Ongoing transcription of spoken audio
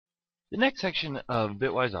The next section of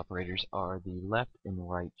bitwise operators are the left and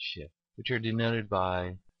right shift, which are denoted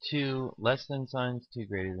by 2 less than signs, 2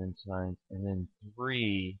 greater than signs, and then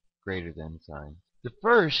 3 greater than signs. The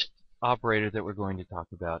first operator that we're going to talk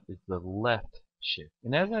about is the left shift.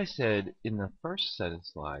 And as I said in the first set of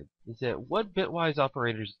slides, is that what bitwise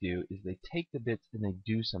operators do is they take the bits and they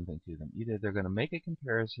do something to them. Either they're going to make a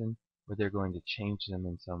comparison or they're going to change them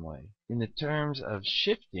in some way. In the terms of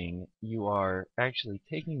shifting, you are actually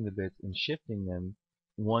taking the bits and shifting them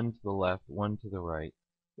one to the left, one to the right,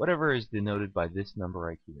 whatever is denoted by this number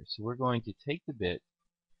right here. So we're going to take the bit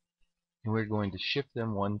and we're going to shift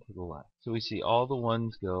them one to the left. So we see all the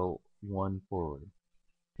ones go one forward.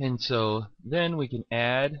 And so then we can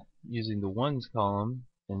add using the ones column,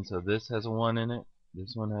 and so this has a 1 in it,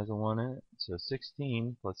 this one has a 1 in it, so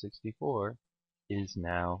 16 plus 64 is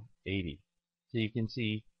now 80. So you can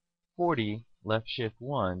see 40 left shift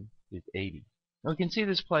 1 is 80. Now we can see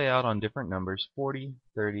this play out on different numbers, 40,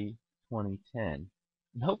 30, 20, 10.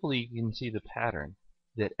 And hopefully you can see the pattern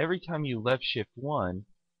that every time you left shift 1,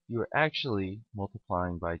 you are actually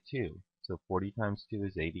multiplying by 2. So 40 times 2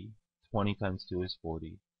 is 80, 20 times 2 is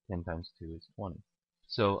 40, 10 times 2 is 20.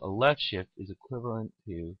 So a left shift is equivalent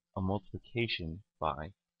to a multiplication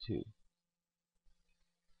by 2.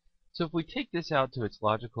 So if we take this out to its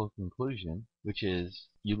logical conclusion, which is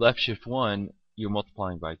you left shift 1, you're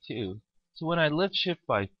multiplying by 2. So when I left shift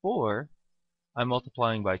by 4, I'm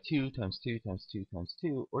multiplying by 2 times 2 times 2 times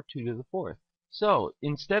 2, or 2 to the 4th. So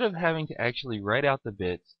instead of having to actually write out the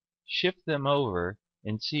bits, shift them over,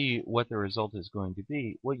 and see what the result is going to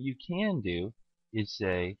be, what you can do is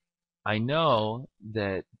say, I know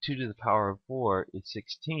that 2 to the power of 4 is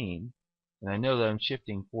 16, and I know that I'm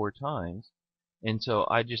shifting 4 times, and so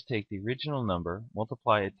I just take the original number,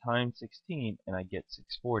 multiply it times 16, and I get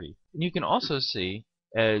 640. And you can also see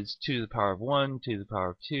as 2 to the power of 1, 2 to the power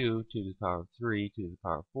of 2, 2 to the power of 3, 2 to the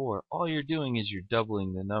power of 4, all you're doing is you're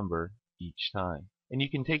doubling the number each time. And you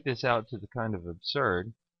can take this out to the kind of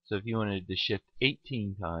absurd. So if you wanted to shift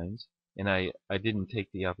 18 times, and I didn't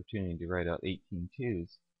take the opportunity to write out 18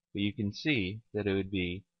 twos, but you can see that it would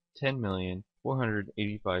be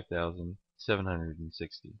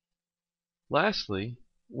 10,485,760. Lastly,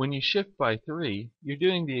 when you shift by 3, you're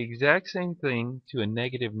doing the exact same thing to a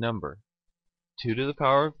negative number. 2 to the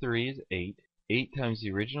power of 3 is 8. 8 times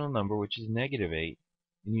the original number, which is negative 8,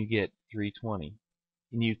 and you get 320.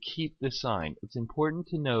 And you keep the sign. It's important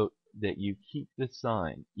to note that you keep the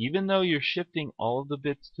sign. Even though you're shifting all of the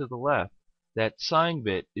bits to the left, that sign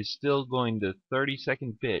bit is still going to,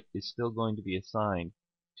 32nd bit is still going to be assigned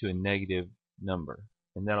to a negative number.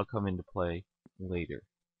 And that'll come into play later.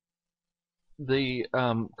 The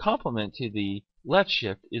complement to the left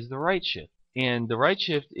shift is the right shift. And the right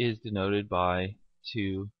shift is denoted by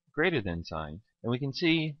 2 greater than signs. And we can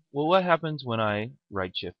see, well, what happens when I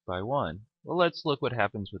right shift by 1? Well, let's look what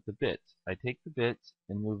happens with the bits. I take the bits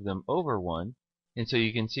and move them over 1. And so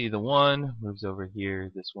you can see the 1 moves over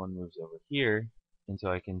here, this one moves over here. And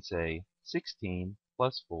so I can say 16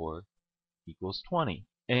 plus 4 equals 20.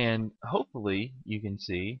 And hopefully you can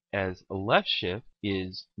see as a left shift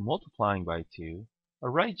is multiplying by 2, a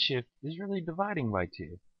right shift is really dividing by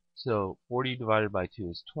 2. So 40 divided by 2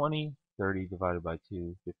 is 20, 30 divided by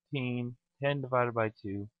 2 is 15, 10 divided by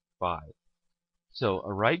 2, 5. So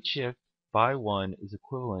a right shift by 1 is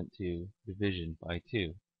equivalent to division by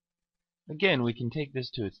 2. Again, we can take this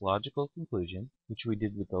to its logical conclusion, which we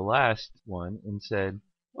did with the last one, and said,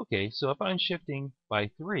 okay, so if I'm shifting by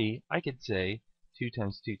 3, I could say 2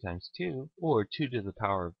 times 2 times 2, or 2 to the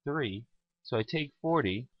power of 3. So I take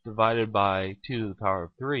 40 divided by 2 to the power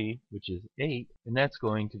of 3, which is 8, and that's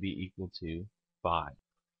going to be equal to 5.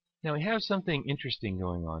 Now we have something interesting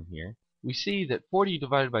going on here. We see that 40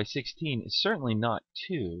 divided by 16 is certainly not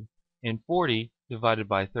 2, and 40 divided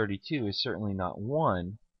by 32 is certainly not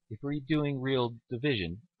 1 if we're doing real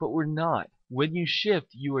division, but we're not. When you shift,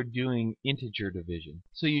 you are doing integer division.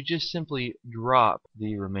 So you just simply drop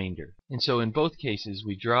the remainder. And so in both cases,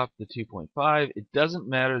 we drop the 2.5. It doesn't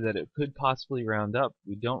matter that it could possibly round up.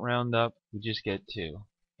 We don't round up. We just get 2.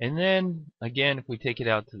 And then, again, if we take it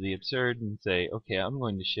out to the absurd and say, okay, I'm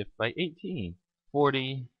going to shift by 18.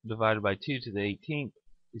 40 divided by 2 to the 18th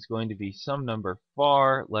is going to be some number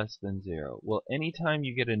far less than 0. Well, anytime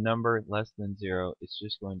you get a number less than 0, it's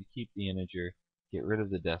just going to keep the integer, get rid of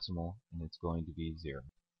the decimal, and it's going to be 0.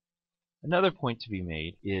 Another point to be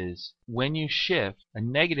made is when you shift a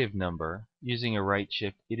negative number using a right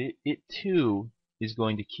shift, it too is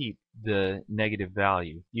going to keep the negative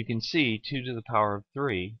value. You can see 2 to the power of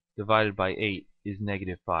 3 divided by 8 is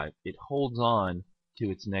negative 5. It holds on to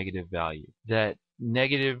its negative value. That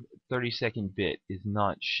negative 32nd bit is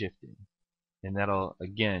not shifting. and that'll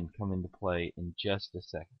again come into play in just a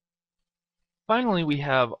second. Finally, we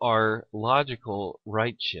have our logical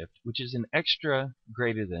right shift, which is an extra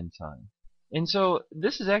greater than sign. And so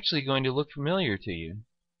this is actually going to look familiar to you.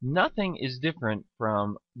 Nothing is different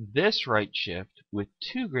from this right shift with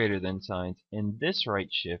 2 greater than signs and this right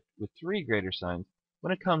shift with 3 greater signs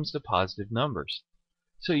when it comes to positive numbers.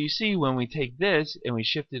 So you see, when we take this and we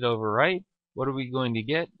shift it over right, what are we going to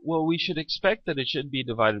get? Well, we should expect that it should be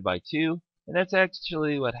divided by 2, and that's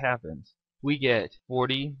actually what happens. We get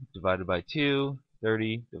 40 divided by 2,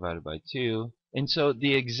 30 divided by 2, and so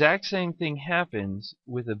the exact same thing happens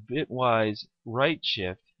with a bitwise right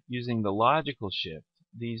shift using the logical shift,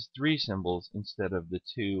 these 3 symbols instead of the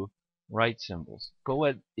 2 right symbols. But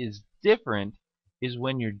what is different is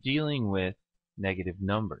when you're dealing with negative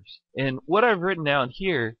numbers. And what I've written out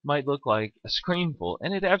here might look like a screenful,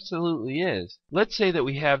 and it absolutely is. Let's say that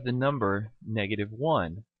we have the number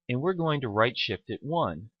 -1, and we're going to right shift it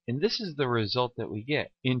 1. And this is the result that we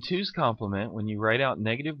get. In 2's complement, when you write out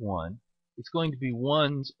 -1, it's going to be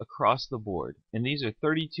 1s across the board. And these are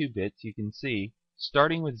 32 bits, you can see,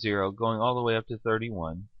 starting with 0, going all the way up to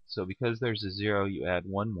 31. So because there's a 0, you add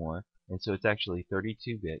 1 more. And so it's actually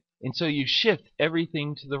 32-bit. And so you shift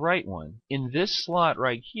everything to the right one. In this slot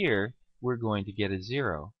right here, we're going to get a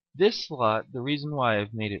 0. This slot, the reason why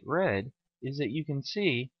I've made it red, is that you can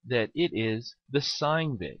see that it is the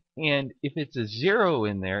sign bit. And if it's a 0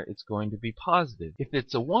 in there, it's going to be positive. If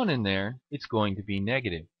it's a 1 in there, it's going to be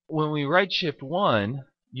negative. When we right shift 1,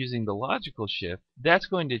 using the logical shift, that's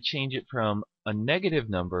going to change it from a negative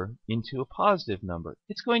number into a positive number.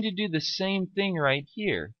 It's going to do the same thing right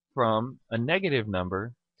here, from a negative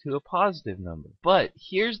number to a positive number. But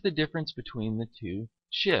here's the difference between the 2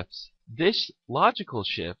 shifts. This logical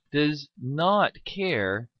shift does not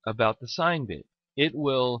care about the sign bit. It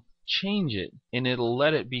will change it, and it'll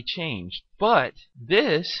let it be changed. But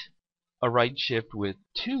this, a right shift with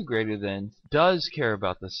 2 greater than, does care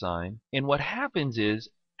about the sign. And what happens is,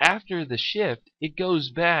 after the shift, it goes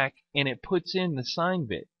back and it puts in the sign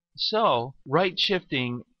bit. So right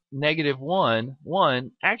shifting -1,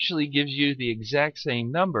 1 actually gives you the exact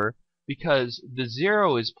same number, because the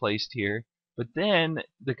 0 is placed here, but then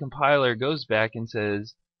the compiler goes back and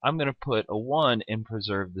says, I'm going to put a 1 and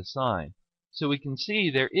preserve the sign. So we can see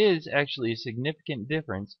there is actually a significant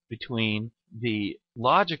difference between the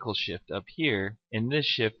logical shift up here and this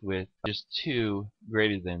shift with just 2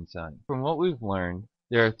 greater than signs. From what we've learned,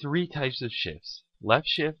 there are 3 types of shifts: left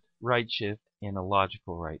shift, right shift, and a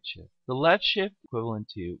logical right shift. The left shift is equivalent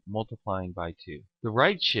to multiplying by 2. The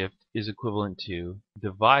right shift is equivalent to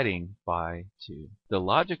dividing by 2. The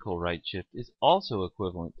logical right shift is also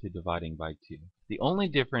equivalent to dividing by 2. The only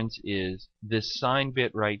difference is this sign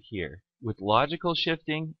bit right here. With logical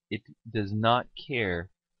shifting, it does not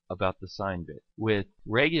care about the sign bit. With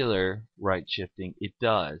regular right shifting, it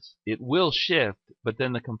does. It will shift, but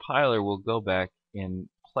then the compiler will go back and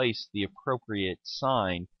place the appropriate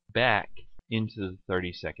sign back into the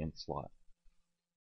 30-second slot.